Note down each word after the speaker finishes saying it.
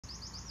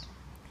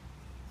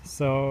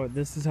So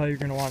this is how you're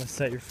going to want to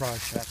set your frog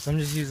traps. I'm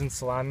just using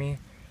salami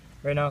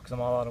right now because I'm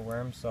all out of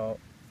worms. So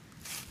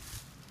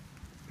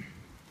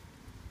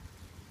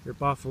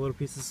rip off a little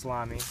piece of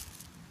salami,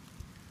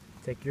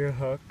 take your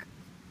hook,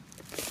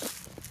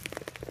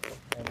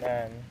 and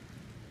then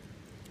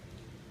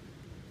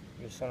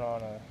you're just going to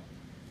want to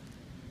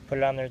put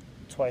it on there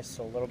twice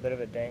so a little bit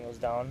of it dangles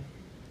down.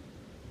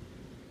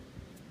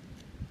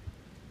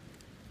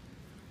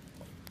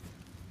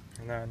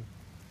 And then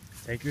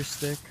take your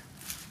stick,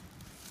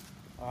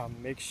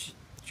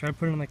 try to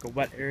put it in like a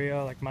wet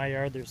area like my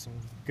yard. There's some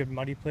good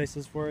muddy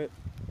places for it.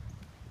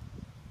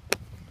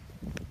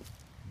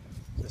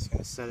 Just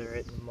gonna set it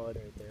right in the mud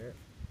right there.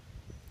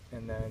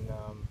 And then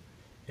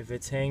if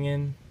it's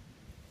hanging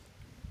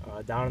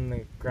down in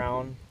the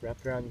ground, wrap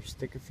it around your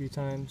stick a few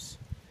times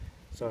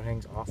so it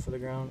hangs off of the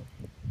ground.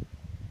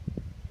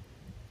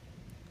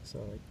 So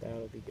like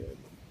that'll be good.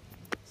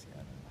 See, I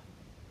don't know.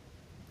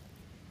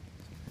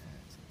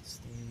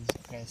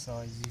 Okay, so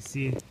as you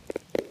see,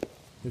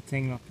 it's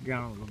hanging off the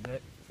ground a little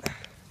bit.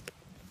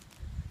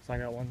 So I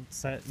got one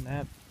set in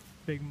that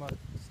big mud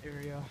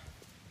area.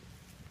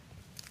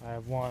 I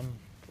have one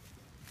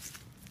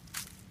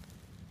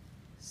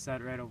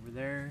set right over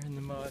there in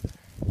the mud.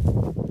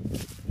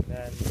 And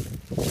then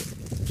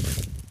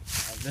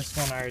this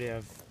one I already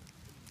have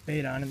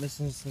bait on it. This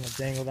one's gonna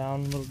dangle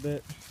down a little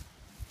bit.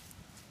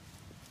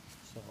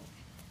 So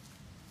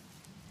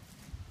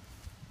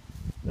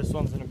this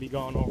one's gonna be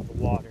going over the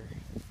water.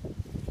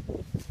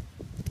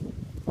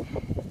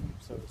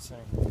 So it's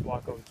gonna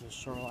walk over to the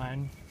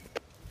shoreline.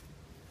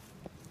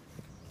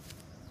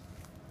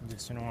 I'm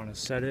just gonna want to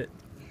set it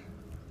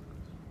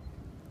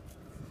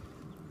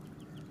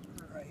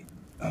right.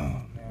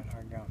 Oh man,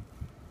 hard down.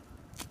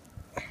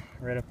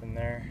 Right up in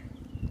there,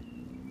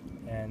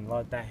 and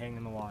let that hang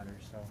in the water.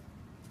 So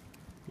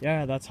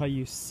yeah, that's how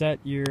you set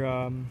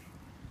your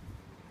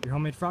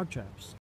homemade frog traps.